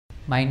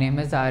My name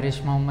is Aarish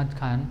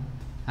Khan.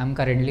 I am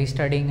currently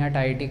studying at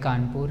IIT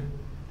Kanpur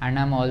and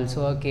I am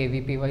also a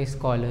KVPY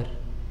scholar.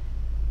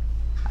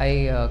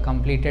 I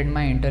completed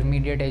my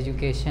intermediate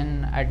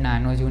education at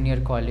NANO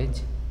Junior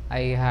College. I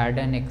had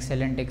an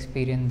excellent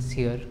experience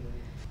here.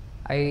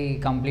 I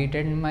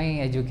completed my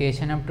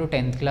education up to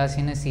 10th class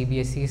in a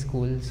CSBE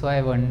school, so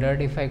I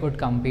wondered if I could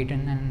compete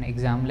in an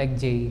exam like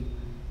JEE.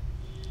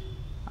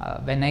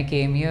 When I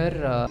came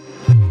here,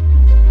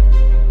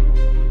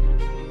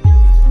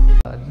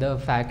 the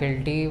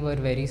faculty were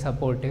very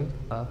supportive,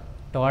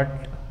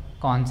 taught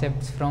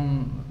concepts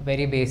from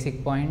very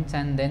basic points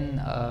and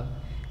then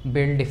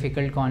build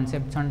difficult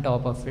concepts on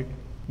top of it.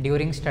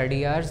 During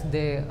study hours,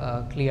 they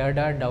cleared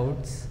our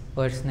doubts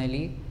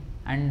personally,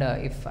 and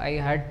if I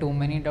had too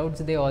many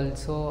doubts, they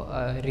also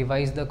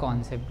revised the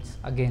concepts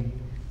again.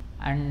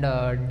 And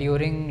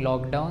during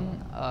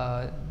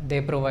lockdown,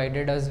 they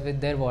provided us with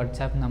their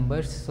WhatsApp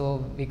numbers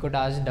so we could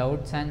ask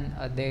doubts, and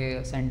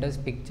they sent us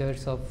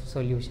pictures of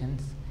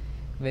solutions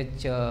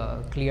which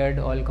cleared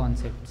all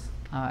concepts.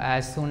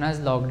 As soon as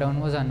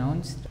lockdown was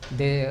announced,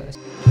 they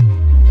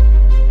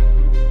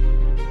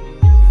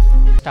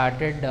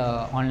started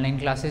online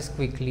classes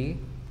quickly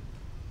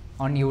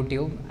on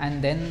YouTube,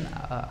 and then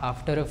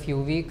after a few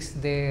weeks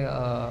they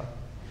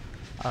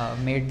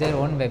made their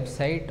own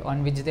website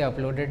on which they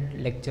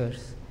uploaded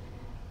lectures.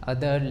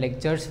 The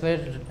lectures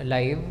were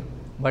live,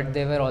 but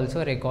they were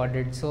also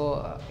recorded,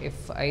 so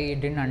if I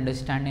didn't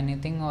understand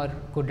anything or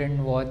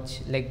couldn't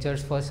watch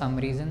lectures for some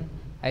reason,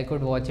 I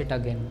could watch it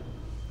again.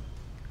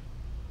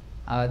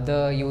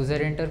 The user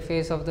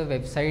interface of the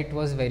website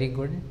was very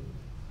good.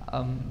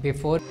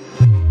 Before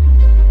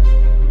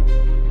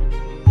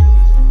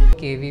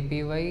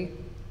KVPY,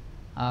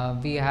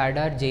 we had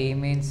our JEE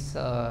mains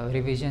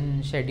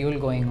revision schedule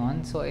going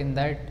on, so in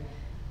that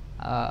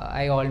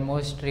I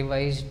almost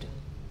revised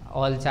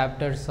all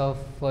chapters of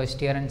first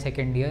year and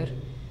second year,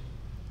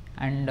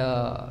 and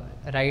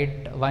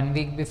right 1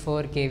 week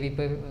before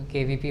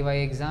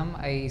KVPY exam,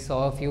 I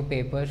saw a few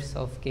papers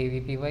of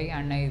KVPY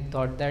and I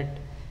thought that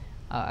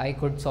I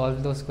could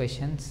solve those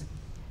questions,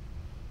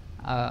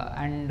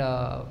 and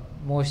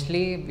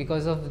mostly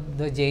because of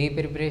the JEE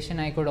preparation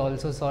I could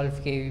also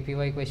solve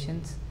KVPY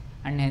questions,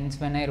 and hence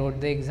when I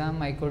wrote the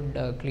exam I could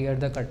clear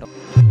the cutoff.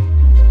 I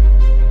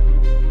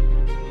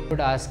would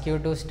ask you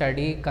to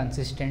study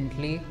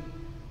consistently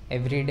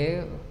every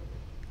day.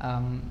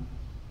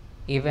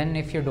 Even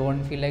if you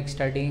don't feel like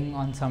studying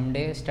on some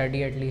day,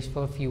 study at least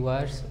for a few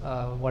hours,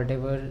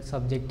 whatever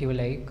subject you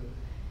like,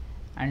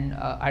 and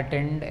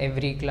attend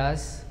every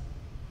class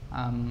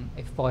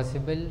if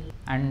possible,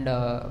 and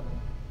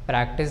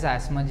practice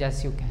as much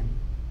as you can.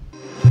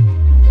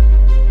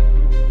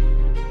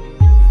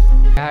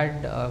 I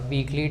had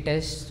weekly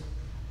tests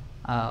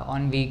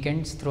on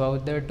weekends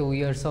throughout the 2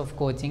 years of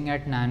coaching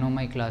at NANO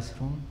my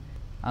classroom.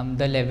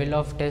 The level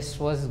of test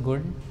was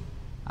good,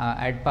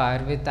 at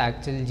par with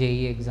actual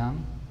JEE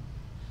exam.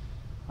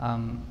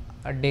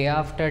 A day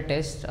after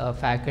test,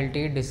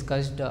 faculty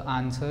discussed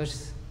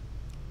answers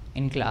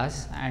in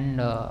class and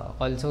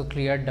also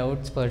cleared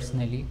doubts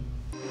personally.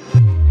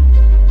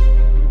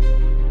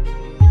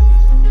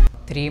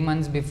 3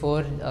 months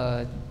before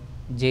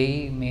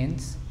JEE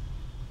mains,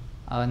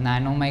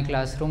 NANO my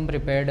classroom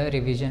prepared a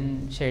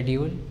revision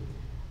schedule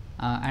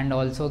and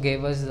also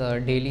gave us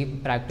daily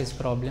practice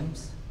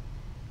problems.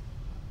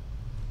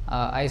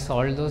 I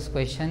solved those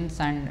questions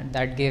and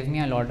that gave me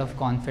a lot of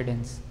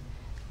confidence.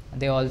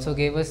 They also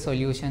gave us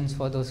solutions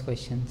for those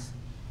questions.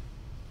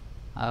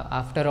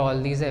 After all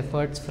these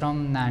efforts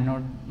from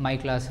NANO my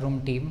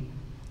classroom team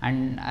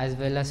and as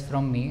well as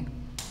from me,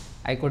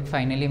 I could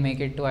finally make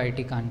it to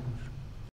IIT Kanpur.